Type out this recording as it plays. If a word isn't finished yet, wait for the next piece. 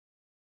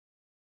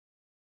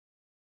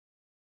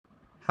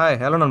Hi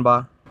hello நண்பா.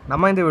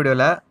 நம்ம இந்த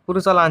வீடியோவில்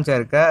புதுசாக லான்ச்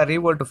ஆயிருக்க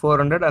Revolt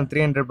 400 and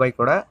 300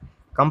 பைக்கோட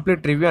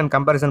கம்ப்ளீட் ரிவ்யூ அண்ட்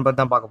கம்பேரிசன் பற்றி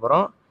தான் பார்க்க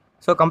போகிறோம்.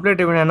 ஸோ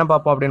கம்ப்ளீட் ரிவ்யூ என்ன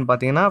பார்ப்போம் அப்படின்னு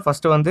பார்த்தீங்கன்னா,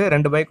 ஃபஸ்ட்டு வந்து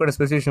ரெண்டு பைக்கோட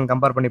ஸ்பெசிஃபிகேஷன்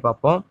கம்பேர் பண்ணி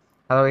பார்ப்போம்.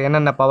 அதாவது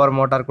என்னென்ன பவர்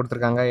மோட்டார்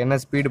கொடுத்துருக்காங்க, என்ன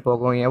ஸ்பீடு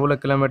போகும், எவ்வளோ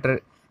கிலோமீட்டர்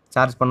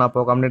சார்ஜ் பண்ணால்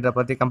போகும் அப்படின்றத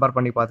பற்றி கம்பேர்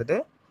பண்ணி பார்த்துட்டு,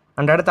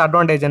 அண்ட் அடுத்த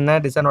அட்வான்டேஜ் என்ன,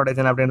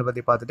 டிஸ்அட்வான்டேஜ் என்ன அப்படின்றத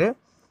பற்றி பார்த்துட்டு,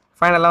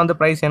 ஃபைனலாக வந்து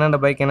ப்ரைஸ்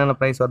என்னென்ன பைக் என்னென்ன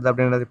ப்ரைஸ் வருது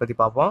அப்படின்றத பற்றி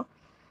பார்ப்போம்.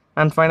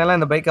 அண்ட் ஃபைனலாக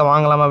இந்த பைக்கை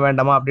வாங்கலாமா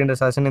வேண்டாமா அப்படின்ற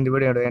சஜஷன் இந்த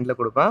வீடியோட எண்டில்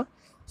கொடுப்பேன்.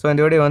 ஸோ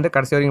இந்த வீடியோ வந்து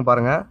கடைசி வரைக்கும்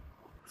பாருங்கள்.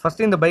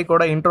 ஃபஸ்ட்டு இந்த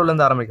பைக்கோட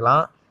இன்ட்ரோலேருந்து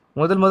ஆரம்பிக்கலாம்.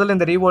 முதல்ல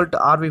இந்த Revolt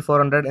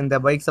RV400 இந்த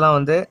பைக்ஸ்லாம்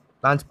வந்து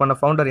லான்ச் பண்ண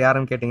ஃபவுண்டர்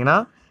யாருன்னு கேட்டிங்கன்னா,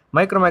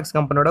 மைக்ரோமேக்ஸ்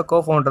கம்பெனியோட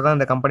ஃபவுண்டர் தான்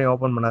இந்த கம்பெனி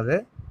ஓப்பன் பண்ணது.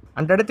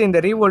 அண்ட் அடுத்து இந்த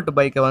Revolt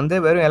பைக்கை வந்து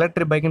வெறும்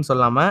எலக்ட்ரிக் பைக்குன்னு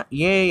சொல்லாமல்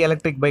ஏஐ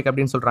எலக்ட்ரிக் பைக்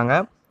அப்படின்னு சொல்கிறாங்க.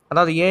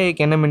 அதாவது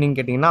ஏஐக்கு என்ன மீனிங்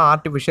கேட்டிங்கன்னா,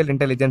 ஆர்டிஃபிஷியல்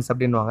இன்டெலிஜென்ஸ்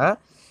அப்படின்வாங்க.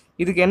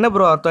 இதுக்கு என்ன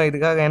ப்ரோ அர்த்தம்,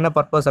 இதுக்காக என்ன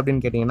பர்பஸ்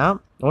அப்படின்னு கேட்டிங்கன்னா,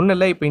 ஒன்றும்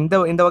இல்லை. இப்போ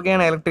இந்த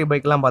வகையான எலக்ட்ரிக்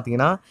பைக்லாம்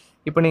பார்த்தீங்கன்னா,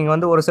 இப்போ நீங்கள்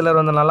வந்து ஒரு சிலர்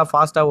வந்து நல்லா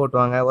ஃபாஸ்ட்டாக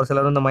ஓட்டுவாங்க, ஒரு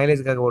சிலர் வந்து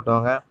மைலேஜுக்காக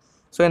ஓட்டுவாங்க.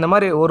 ஸோ இந்த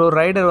மாதிரி ஒரு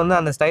ரைடர் வந்து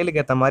அந்த ஸ்டைலுக்கு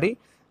ஏற்ற மாதிரி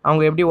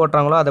அவங்க எப்படி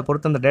ஓட்டுறாங்களோ அதை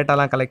பொறுத்து அந்த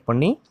டேட்டாலாம் கலெக்ட்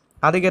பண்ணி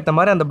அதுக்கேற்ற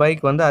மாதிரி அந்த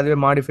பைக் வந்து அதுவே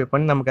மாடிஃபை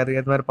பண்ணி நமக்கு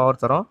அதுக்கேற்ற மாதிரி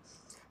பவர் தரும்.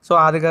 ஸோ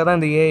அதுக்காக தான்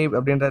இந்த ஏஐ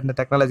அப்படின்ற இந்த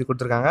டெக்னாலஜி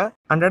கொடுத்துருக்காங்க.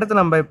 அண்ட் அடுத்து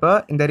நம்ம இப்போ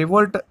இந்த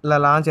ரிவோல்ட்டில்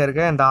லான்ச்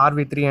ஆயிருக்க இந்த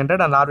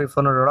RV300 அண்ட்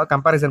RV400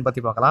 கம்பேரிசன்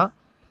பற்றி பார்க்கலாம்.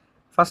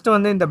 ஃபஸ்ட்டு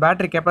வந்து இந்த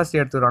பேட்டரி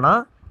கெப்பாசிட்டி எடுத்துக்கிறோன்னா,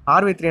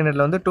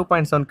 RV300 வந்து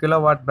 2.7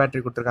 கிலோவாட்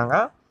பேட்டரி கொடுத்துருக்காங்க.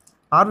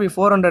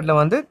 RV400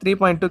 வந்து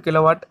 3.2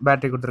 கிலோவாட்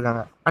பேட்டரி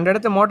கொடுத்துருக்காங்க. அண்ட்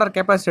அடுத்து மோட்டார்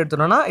கெப்பாசிட்டி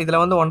எடுத்துட்டோம்னா இதில்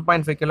வந்து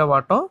 1.5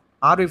 கிலோவாட்டும்,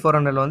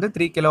 RV400 வந்து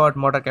 3 கிலோவாட்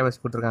மோட்டார்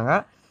கெப்பாசிட்டி கொடுத்துருக்காங்க.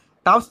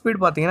 டாப்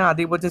ஸ்பீட் பார்த்தீங்கன்னா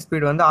அதிகபட்ச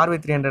ஸ்பீடு வந்து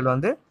RV300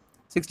 வந்து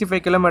 65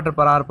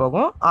 km/h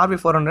போகும்,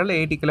 RV400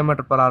 80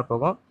 km/h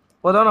போகும்.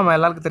 பொதுவாக நம்ம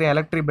எல்லாருக்கும் தெரியும்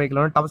எலக்ட்ரிக்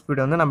பைக்கில் வந்து டாப்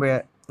ஸ்பீடு வந்து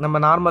நம்ம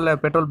நார்மல்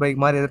பெட்ரோல்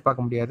பைக் மாதிரி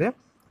எதிர்பார்க்க முடியாது.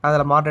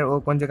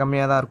 அதில் கொஞ்சம்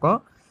கம்மியாக தான் இருக்கும்.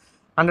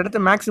 அண்ட் அடுத்து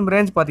மேக்ஸிமம்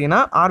ரேஞ்ச் பார்த்தீங்கன்னா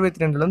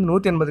RV300 வந்து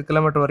 180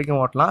 km வரைக்கும்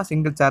ஓட்டலாம்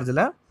சிங்கிள்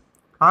சார்ஜில்.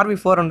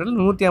 RV400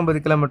 150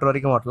 km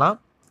வரைக்கும் ஓட்டலாம்.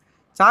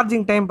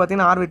 சார்ஜிங் டைம்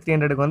பார்த்தீங்கன்னா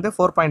RV300 வந்து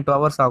 4.2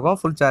 hours ஆகும்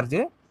ஃபுல் சார்ஜ்.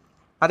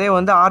 அதே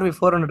வந்து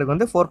RV400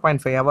 வந்து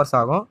 4.5 hours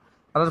ஆகும்,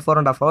 அதாவது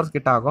 4.5 hours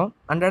கிட்ட ஆகும்.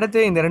 அண்ட் அடுத்து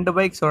இந்த ரெண்டு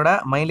பைக்ஸோட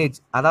மைலேஜ்,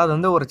 அதாவது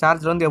வந்து ஒரு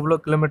சார்ஜில் வந்து எவ்வளோ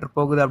கிலோமீட்டர்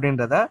போகுது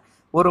அப்படின்றத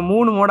ஒரு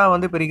 3 மோடாக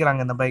வந்து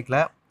பிரிக்கிறாங்க இந்த பைக்கில்.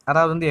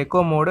 அதாவது வந்து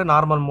echo mode,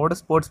 normal mode,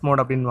 sports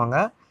mode அப்படின்வாங்க.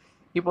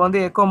 இப்போ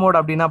வந்து எக்கோ மோடு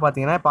அப்படின்னா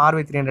பார்த்தீங்கன்னா, இப்போ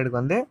RV300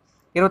 வந்து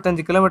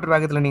 25 km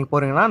வேகத்தில் நீங்கள்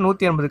போகிறீங்கன்னா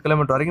 180 km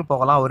வரைக்கும்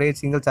போகலாம் ஒரே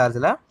சிங்கிள்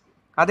சார்ஜில்.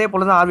 அதே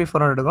போல் தான்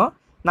RV400க்கும்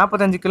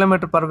 45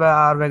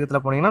 km/h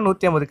வேகத்தில் போனீங்கன்னா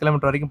 150 km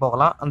வரைக்கும்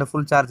போகலாம் அந்த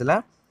ஃபுல் சார்ஜில்.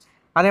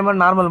 அதே மாதிரி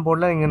நார்மல்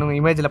மோடில் நீங்கள்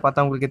இமேஜில்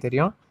பார்த்தா உங்களுக்கே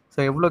தெரியும். ஸோ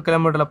எவ்வளோ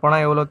கிலோமீட்டரில்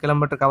போனால் எவ்வளோ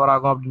கிலோமீட்டர் கவர்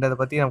ஆகும் அப்படின்றத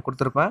பற்றி நான்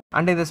கொடுத்துருப்பேன்.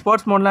 அண்ட் இந்த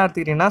ஸ்போர்ட்ஸ் மோட்லாம்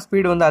எடுத்துக்கிட்டிங்கன்னா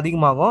ஸ்பீடு வந்து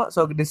அதிகமாகும்.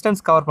 ஸோ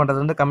டிஸ்டன்ஸ் கவர்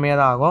பண்ணுறது வந்து கம்மியாக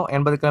தான் ஆகும்.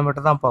 80 km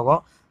தான்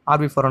போகும்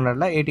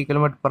RV400ல், 80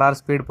 km/h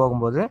ஸ்பீடு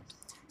போகும்போது.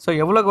 ஸோ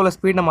எவ்வளோ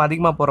ஸ்பீட் நம்ம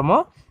அதிகமாக போகிறோமோ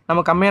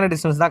நம்ம கம்மியான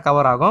டிஸ்டன்ஸ் தான்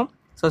கவர் ஆகும்.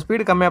 ஸோ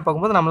ஸ்பீடு கம்மியாக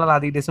போகும்போது நம்மளால்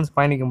அதிக டிஸ்டன்ஸ்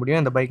பயணிக்க முடியும்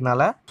இந்த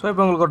பைக்னால். ஸோ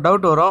இப்போ உங்களுக்கு ஒரு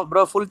டவுட் வரும்,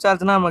 ப்ரோ ஃபுல்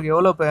சார்ஜ்னால் நமக்கு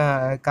எவ்வளோ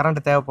கரண்ட்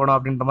தேவைப்படும்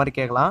அப்படின்ற மாதிரி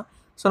கேட்கலாம்.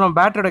 ஸோ நம்ம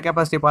பேட்டரியோட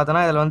கெப்பாசிட்டி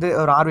பார்த்தோன்னா இதில் வந்து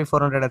ஒரு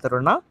RV400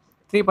 எடுத்துட்டோம்னா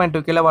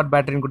 3.2 கிலோவாட்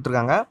பேட்டரின்னு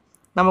கொடுத்துருக்காங்க.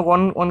 நமக்கு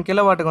ஒன்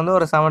கிலோவாட்டுக்கு வந்து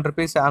ஒரு 7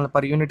 rupees அந்த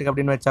பர் யூனிட்டுக்கு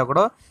அப்படின்னு வச்சா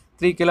கூட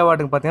 3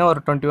 கிலோவாட்டுக்கு பார்த்தீங்கன்னா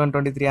ஒரு 21,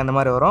 23 அந்த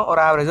மாதிரி வரும்.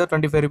 ஒரு ஆவரேஜாக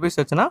 25 rupees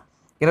வச்சுன்னா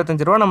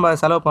 25 ரூபா நம்ம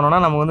செலவு பண்ணோன்னா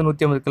நமக்கு வந்து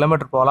 150 km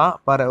போகலாம்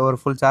ஒரு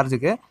ஃபுல்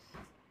சார்ஜுக்கு.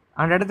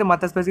 அண்ட் அடுத்து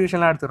மற்ற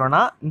ஸ்பெசிஃபிகேஷன்லாம் எடுத்துக்கிறோன்னா,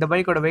 இந்த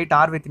பைக்கோட வெயிட்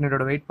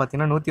RV300 வெயிட்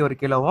பார்த்தீங்கன்னா 101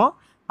 கிலோவும்,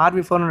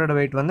 RV400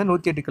 வெயிட் வந்து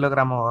 108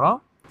 கிலோகிராமும் வரும்.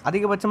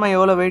 அதிகபட்சமாக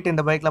எவ்வளோ வெயிட்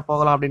இந்த பைக்கில்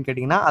போகலாம் அப்படின்னு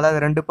கேட்டிங்கன்னா, அதாவது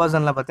 2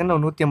 பர்சனில் பார்த்தீங்கன்னா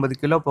 150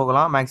 கிலோ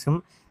போகலாம் மேக்ஸிமம்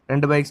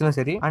ரெண்டு பைக்ஸ்லும்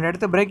சரி. அண்ட்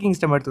அடுத்து braking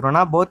system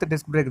எடுத்துக்கிறோன்னா both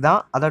disc brake தான்,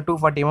 அதாவது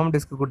 240 mm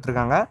டிஸ்க்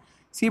கொடுத்துருக்காங்க.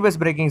 சிபஸ்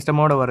பிரேக்கிங்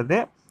சிஸ்டமோட வருது.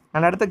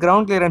 அண்ட் அடுத்து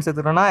கிரவுண்ட் கிளியரன்ஸ்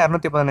எடுத்துக்கிறோன்னா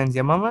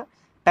 215 mm.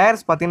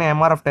 டயர்ஸ் பார்த்தீங்கன்னா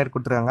MRF டயர்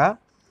கொடுத்துருக்காங்க.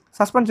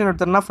 சஸ்பென்ஷன்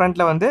எடுத்துட்டோம்னா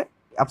ஃப்ரண்ட்டில் வந்து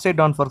அப்சைட்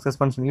டவுன் ஃபோர்க்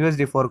சஸ்பென்ஷன்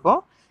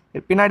USD4க்கும்,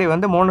 பின்னாடி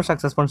வந்து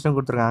மோனோஷாக் சஸ்பென்ஷன்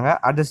கொடுத்துருக்காங்க,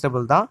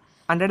 அட்ஜஸ்டபிள் தான்.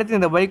 அண்ட் அடுத்து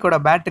இந்த பைக்கோட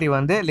பேட்டரி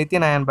வந்து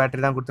லித்தியம் அயன்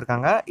பேட்டரி தான்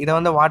கொடுத்துருக்காங்க. இதை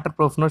வந்து வாட்டர்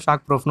ப்ரூஃப்னு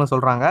ஷாக் ப்ரூஃப்னு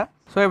சொல்கிறாங்க.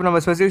 ஸோ இப்போ நம்ம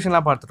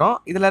ஸ்பெசிஃபிகேஷன்லாம் பார்த்துட்டோம்.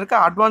 இதில் இருக்க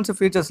அட்வான்ஸ்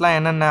ஃபீச்சர்ஸ்லாம்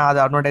என்னென்ன அது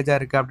அட்வான்டேஜாக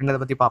இருக்குது அப்படின்றத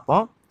பற்றி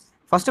பார்ப்போம்.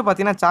 ஃபஸ்ட்டு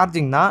பார்த்தீங்கன்னா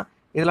சார்ஜிங் தான்.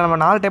 இதில் நம்ம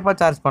 4 டைப்பாக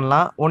சார்ஜ்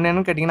பண்ணலாம். ஒன்று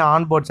என்னன்னு கேட்டிங்கன்னா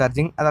ஆன்போர்ட்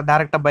சார்ஜிங், அதை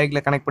டேரெக்டாக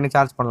பைக்கில் கனெக்ட் பண்ணி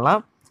சார்ஜ் பண்ணலாம்.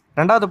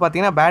 ரெண்டாவது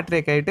பார்த்தீங்கன்னா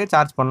பேட்டரியை கைட்டு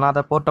சார்ஜ் பண்ணலாம்,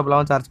 அதை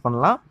போர்ட்டபுளாகவும் சார்ஜ்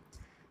பண்ணலாம்.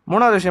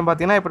 மூணாவது விஷயம்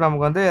பார்த்தீங்கன்னா, இப்போ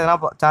நமக்கு வந்து எதனா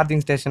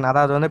சார்ஜிங் ஸ்டேஷன்,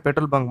 அதாவது வந்து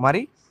பெட்ரோல் பங்க்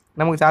மாதிரி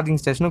நமக்கு சார்ஜிங்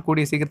ஸ்டேஷனும்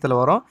கூடிய சீக்கிரத்தில்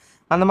வரும்.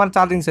 அந்த மாதிரி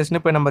சார்ஜிங் ஸ்டேஷனு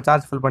போய் நம்ம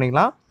சார்ஜ் ஃபில்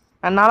பண்ணிக்கலாம்.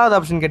 அண்ட் நாலாவது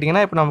ஆப்ஷன்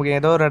கேட்டிங்கன்னா, இப்போ நமக்கு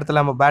ஏதோ ஒரு இடத்துல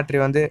நம்ம பேட்டரி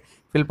வந்து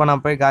ஃபில்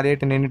பண்ணாமல் போய்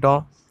காலியாகிட்டு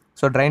நின்றுட்டோம்,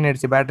 ஸோ ட்ரைன்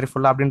அடிச்சு பேட்டரி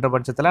ஃபுல்லாக அப்படின்ற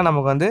பட்சத்தில்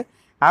நமக்கு வந்து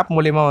ஆப்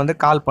மூலிமா வந்து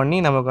கால் பண்ணி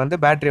நமக்கு வந்து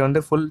பேட்டரி வந்து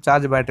ஃபுல்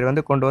சார்ஜ் பேட்டரி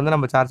வந்து கொண்டு வந்து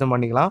நம்ம சார்ஜும்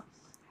பண்ணிக்கலாம்.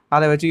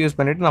 அதை வச்சு யூஸ்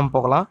பண்ணிவிட்டு நம்ம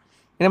போகலாம்.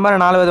 இந்த மாதிரி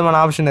 4 விதமான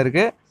ஆப்ஷன்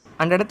இருக்குது.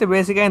 அண்ட் அடுத்து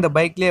பேசிக்காக இந்த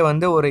பைக்லேயே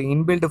வந்து ஒரு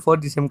இன்பில்ட்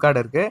 4G சிம்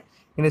கார்டு இருக்குது.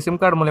 இந்த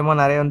சிம் கார்டு மூலிமா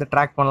நிறைய வந்து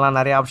ட்ராக் பண்ணலாம்,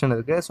 நிறைய ஆப்ஷன்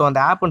இருக்குது. ஸோ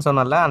அந்த ஆப்னு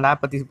சொன்னால அந்த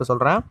ஆப் பற்றி இப்போ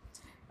சொல்கிறேன்.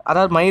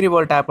 அதாவது மை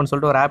ரிவோல்ட் ஆப்னு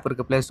சொல்லிட்டு ஒரு ஆப்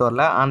இருக்குது ப்ளே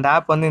ஸ்டோரில். அந்த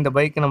ஆப் வந்து இந்த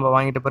பைக்கு நம்ம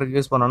வாங்கிட்ட பிறகு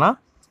யூஸ் பண்ணோன்னா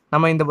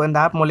நம்ம இந்த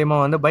ஆப் மூலிமா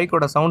வந்து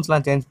பைக்கோட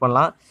சவுண்ட்ஸ்லாம் சேஞ்ச்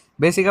பண்ணலாம்.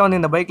 பேசிக்காக வந்து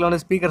இந்த பைக்கில்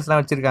வந்து ஸ்பீக்கர்ஸ்லாம்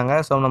வச்சுருக்காங்க.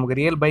 ஸோ நமக்கு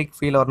ரியல் பைக்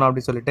ஃபீல் வரணும்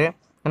அப்படின்னு சொல்லிட்டு.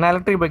 ஏன்னா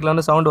எலக்ட்ரிக் பைக்கில்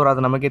வந்து சவுண்ட்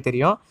வராது நமக்கே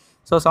தெரியும்.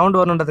 ஸோ சவுண்ட்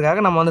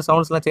வரணுன்றதுக்காக நம்ம வந்து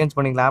சவுண்ட்ஸ்லாம் சேஞ்ச்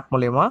பண்ணிக்கலாம் ஆப்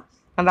மூலிமா.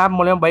 அந்த ஆப்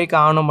மூலிமா பைக்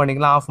ஆனும்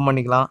பண்ணிக்கலாம், ஆஃப்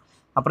பண்ணிக்கலாம்.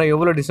 அப்புறம்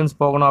எவ்வளோ டிஸ்டன்ஸ்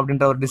போகணும்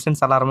அப்படின்ற ஒரு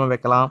டிஸ்டன்ஸ் அலாரமும்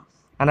வைக்கலாம்.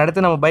 அண்ட்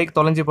அடுத்து நம்ம பைக்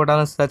தொலைஞ்சு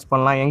போட்டாலும் சர்ச்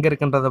பண்ணலாம். எங்கே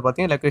இருக்குன்றதை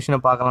பற்றி லொக்கேஷனை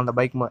பார்க்கலாம்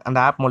அந்த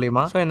ஆப்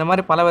மூலிமா. ஸோ இந்த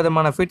மாதிரி பல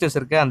விதமான ஃபீச்சர்ஸ்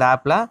இருக்குது அந்த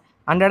ஆப்பில்.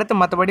 அண்ட் அடுத்து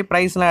மற்றபடி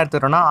ப்ரைஸ்லாம்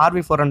எடுத்துட்டோம்னா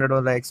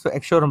RV400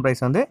 எக்ஸ்ஷோரூம்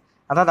ப்ரைஸ் வந்து,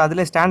 அதாவது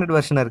அதிலே ஸ்டாண்டர்ட்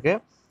வெர்ஷன் இருக்குது.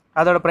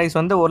 அதோட ப்ரைஸ்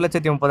வந்து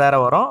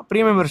 1,30,000 வரும்.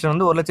 ப்ரீமியம் வெர்ஷன்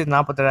வந்து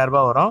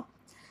 1,47,000 வரும்.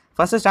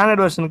 ஃபஸ்ட்டு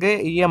ஸ்டாண்டர்ட் வெர்ஷனுக்கு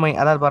இஎம்ஐ,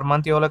 அதாவது பர்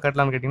மந்த் எவ்வளோ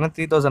கட்டலாம்னு கேட்டிங்கன்னா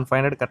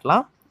 3,500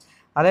 கட்டலாம்.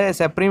 அதே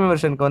ப்ரீமியம்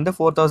வெர்ஷனுக்கு வந்து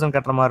 4,000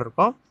 கட்டுற மாதிரி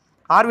இருக்கும்.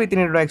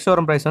 RV300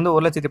 எக்ஸ்ஷோரூம் ப்ரைஸ் வந்து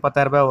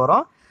 1,10,000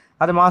 வரும்.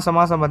 அது மாதம்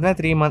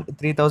பார்த்தீங்கன்னா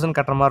 3,000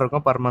 கட்டுற மாதிரி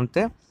இருக்கும் பர்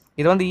மந்த்து.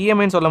 இது வந்து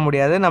இஎம்ஐன்னு சொல்ல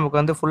முடியாது. நமக்கு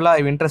வந்து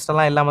ஃபுல்லாக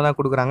இன்ட்ரெஸ்ட்டெல்லாம் இல்லாமல் தான்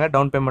கொடுக்குறாங்க.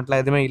 டவுன்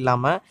பேமெண்ட்லாம் எதுவுமே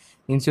இல்லாமல்,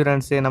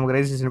 இன்சூரன்ஸு, நமக்கு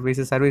ரெஜிஸ்ட்ரேஷன்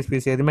ஃபீஸு, சர்வீஸ்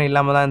ஃபீஸ் எதுவுமே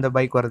இல்லாமல் தான் இந்த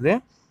பைக் வருது.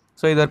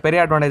 ஸோ இது ஒரு பெரிய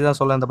அட்வான்டேஜ் தான்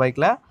சொல்ல இந்த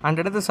பைக்கில். அண்ட்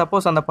அடுத்து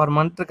சப்போஸ் அந்த பர்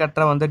மந்த்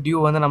கட்டுற வந்து டியூ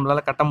வந்து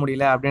நம்மளால் கட்ட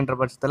முடியல அப்படின்ற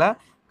பட்சத்தில்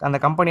அந்த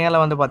கம்பெனியால்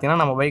வந்து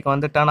பார்த்திங்கன்னா நம்ம பைக்கை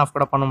வந்து டர்ன் ஆஃப்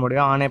கூட பண்ண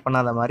முடியும், ஆனே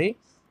பண்ணாத மாதிரி.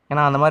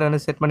 ஏன்னா அந்த மாதிரி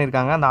வந்து செட்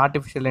பண்ணியிருக்காங்க அந்த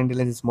ஆர்டிஃபிஷியல்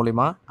இன்டெலிஜென்ஸ்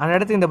மூலிமா. அண்ட்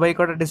அடுத்து இந்த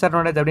பைக்கோட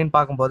டிஸ்அட்வான்டேஜ் அப்படின்னு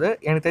பார்க்கும்போது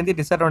எனக்கு தெரிஞ்சு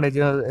டிஸ்அட்வான்டேஜ்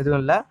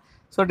எதுவும் இல்லை.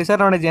 ஸோ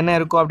டிஸ்அட்வான்டேஜ் என்ன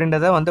இருக்கும்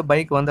அப்படின்றத வந்து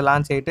பைக் வந்து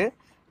லான்ச் ஆகிட்டு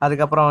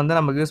அதுக்கப்புறம் வந்து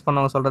நம்ம யூஸ்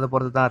பண்ணவங்க சொல்கிறத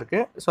பொறுத்து தான்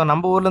இருக்குது. ஸோ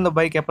நம்ம ஊரில் இந்த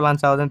பைக் எப்போ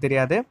லான்ச் ஆகுதுன்னு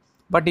தெரியாது.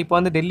 பட் இப்போ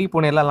வந்து டெல்லி,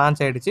 புனேலாம்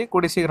லான்ச் ஆகிடுச்சு.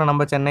 கூடிய சீக்கிரம்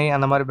நம்ம சென்னை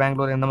அந்த மாதிரி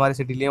பெங்களூர் இந்த மாதிரி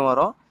சிட்டிலையும்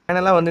வரும்.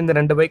 ஃபைனலாக வந்து இந்த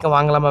 2 பைக்கை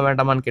வாங்கலாமா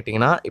வேண்டாமான்னு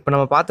கேட்டிங்கன்னா, இப்போ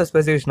நம்ம பார்த்த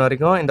ஸ்பெசிஃபிகேஷன்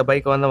வரைக்கும் இந்த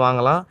பைக்கை வந்து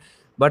வாங்கலாம்.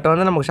 பட்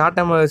வந்து நமக்கு ஷார்ட்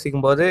டைம்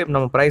யோசிக்கும் போது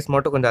நம்ம ப்ரைஸ்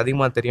மட்டும் கொஞ்சம்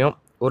அதிகமாக தெரியும்,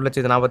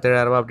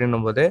 1,47,000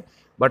 அப்படின்னும்போது.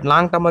 பட்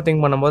லாங் டர்மாக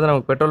திங்க் பண்ணும்போது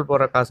நமக்கு பெட்ரோல்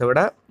போடுற காசை விட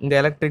இந்த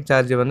எலக்ட்ரிக்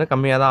சார்ஜ் வந்து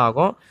கம்மியாக தான்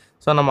ஆகும்.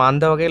 ஸோ நம்ம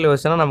அந்த வகையில்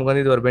யோசிச்சோன்னா நமக்கு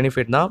வந்து இது ஒரு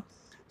பெனிஃபிட் தான்.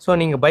 ஸோ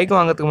நீங்கள் பைக்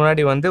வாங்குறதுக்கு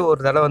முன்னாடி வந்து ஒரு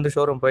தடவை வந்து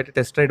ஷோரூம் போயிட்டு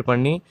டெஸ்ட் ரைட்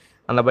பண்ணி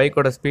அந்த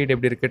பைக்கோட ஸ்பீட்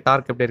எப்படி இருக்குது,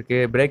 டார்க் எப்படி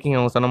இருக்குது, பிரேக்கிங்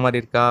அவங்க சொன்ன மாதிரி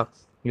இருக்கா,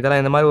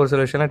 இதெல்லாம் இந்த மாதிரி ஒரு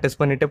சில விஷயம்லாம் டெஸ்ட்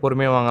பண்ணிவிட்டு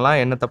பொறுமையாக வாங்கலாம்,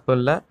 என்ன தப்பு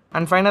இல்லை.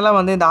 அண்ட் ஃபைனலாக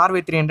வந்து இந்த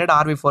RV300,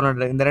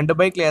 RV400 இந்த 2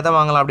 பைக்கில் எதை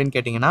வாங்கலாம் அப்படின்னு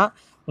கேட்டிங்கன்னா,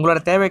 உங்களோட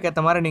தேவைக்கு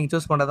ஏற்ற மாதிரி நீங்கள்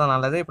சூஸ் பண்ணுறது தான்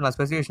நல்லது. இப்போ நான்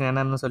ஸ்பெசிஃபிகேஷன்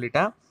என்னென்னு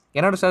சொல்லிட்டேன்.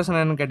 என்னோட சஜஷன்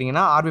என்னென்னு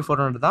கேட்டிங்கன்னா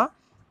RV400 தான்.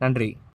 நன்றி.